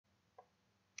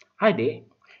Hi there,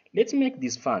 let's make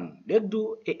this fun. Let's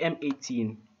do a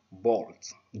M18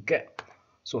 bolt. Okay,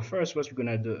 so first what we're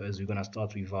gonna do is we're gonna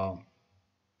start with our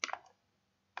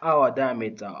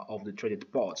diameter of the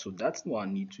threaded part. So that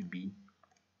one need to be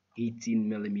 18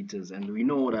 millimeters, and we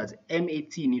know that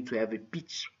M18 need to have a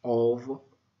pitch of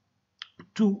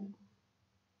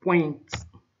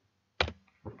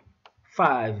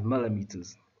 2.5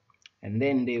 millimeters. And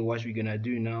then what we're gonna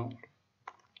do now,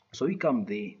 so we come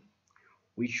there,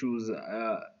 we choose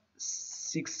a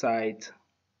 6-side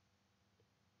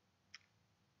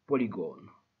polygon,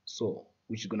 so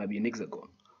which is gonna be an hexagon.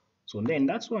 So then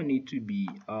that's one need to be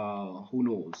who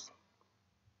knows,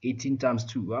 18 times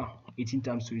 2, 18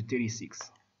 times 2 is 36.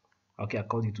 Okay,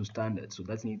 according to standard, so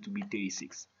that need to be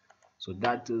 36. So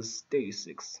that is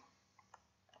 36.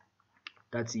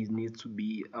 That is needs to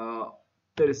be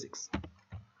 36.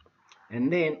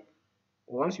 And then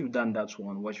once you've done that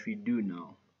one, what we do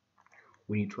now,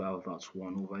 we need to have that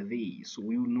one over there. So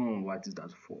we will know what is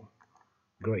that for.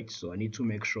 Great. So I need to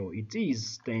make sure it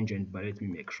is tangent, but let me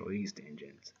make sure it is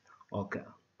tangent. Okay.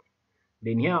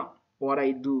 Then here, what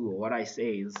I do, what I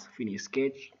say is finish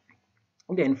sketch.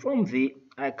 And then from there,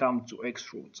 I come to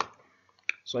extrude.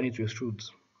 So I need to extrude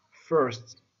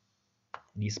first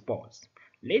these parts.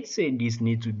 Let's say this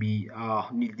need to be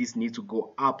this need to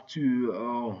go up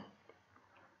to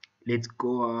let's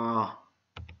go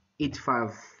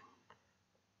 85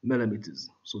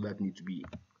 millimeters. So that need to be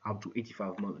up to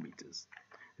 85 millimeters.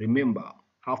 Remember,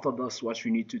 after this, what you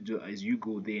need to do is you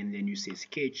go there and then you say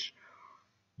sketch,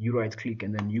 you right click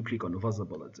and then you click on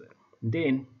visibility.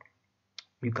 Then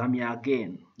you come here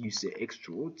again, you say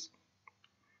extrude,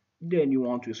 then you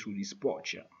want to extrude this part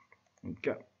here.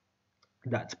 Okay,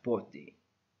 that part there.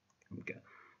 Okay,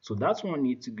 so that one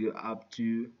needs to go up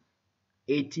to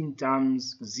 18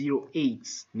 times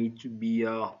 0.8 need to be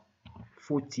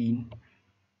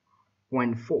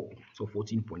 14.4, so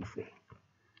 14.4.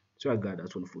 So I got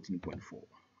that one 14.4.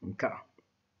 Okay,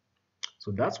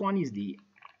 so that one is the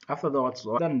after that.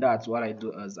 So done that, what I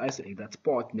do is I select that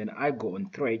part and then I go on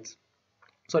thread.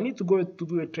 So I need to go to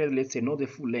do a thread, let's say not the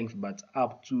full length but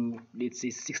up to, let's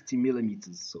say, 60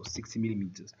 millimeters. So 60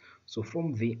 millimeters. So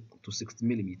from there to 60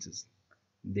 millimeters.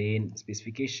 Then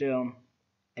specification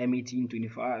M18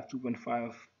 25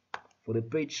 2.5 for the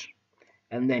pitch,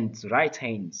 and then it's right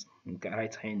hand. Okay,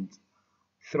 right hand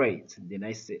thread. Then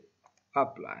I say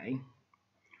apply.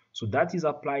 So that is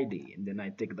applied there, and then I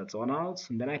take that one out,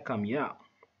 and then I come here,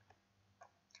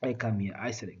 I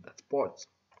select that part.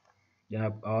 Then I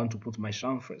want to put my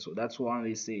chamfer, so that's why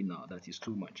they say no, that is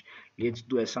too much. Let's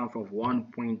do a chamfer of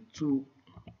 1.2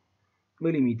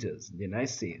 millimeters. Then I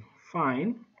say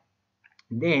fine.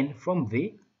 Then from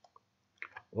there,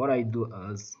 what I do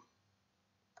is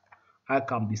I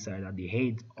come beside at the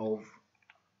head of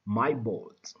my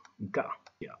bolt. Okay,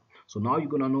 yeah. So now you're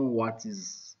gonna know what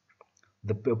is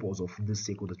the purpose of this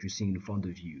circle that you're seeing in front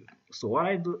of you. So what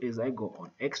I do is I go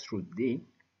on extrude there,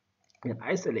 and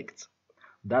I select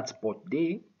that spot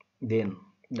there. Then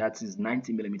that is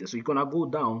 90 millimeters. So you're gonna go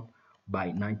down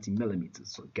by 90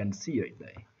 millimeters. So you can see it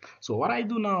there. So what I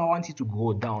do now, I want you to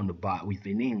go down the bar with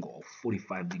an angle of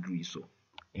 45 degrees. So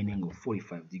an angle of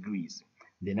 45 degrees.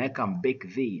 Then I come back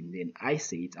there, and then I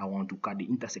say I want to cut the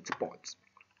intersect parts.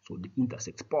 So the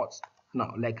intersect parts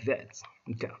now like that.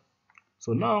 Okay.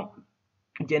 So now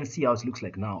you can see how it looks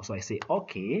like now. So I say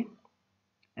okay,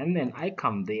 and then I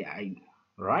come there, I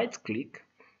right click,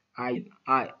 I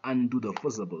undo the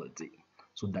visibility.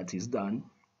 So that is done.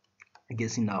 You can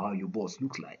see now how your bolts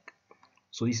look like.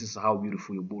 So this is how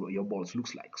beautiful your bolts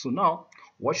looks like. So now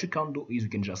what you can do is you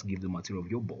can just give the material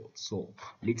of your bolt. So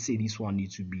let's say this one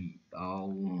needs to be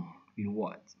in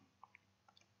what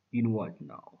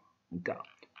now? Okay.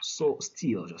 So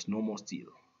steel, just normal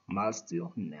steel. Mild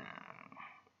steel? Nah.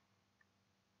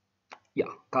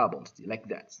 Yeah, carbon steel, like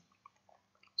that.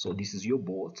 So this is your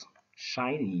bolt,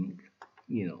 shining,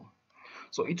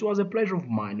 So it was a pleasure of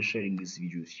mine sharing this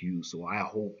video with you. So I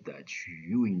hope that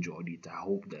you enjoyed it. I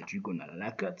hope that you're gonna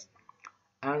like it.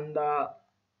 And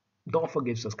don't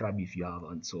forget to subscribe if you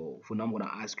haven't. So for now, I'm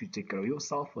gonna ask you to take care of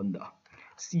yourself, and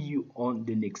see you on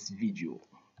the next video.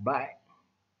 Bye.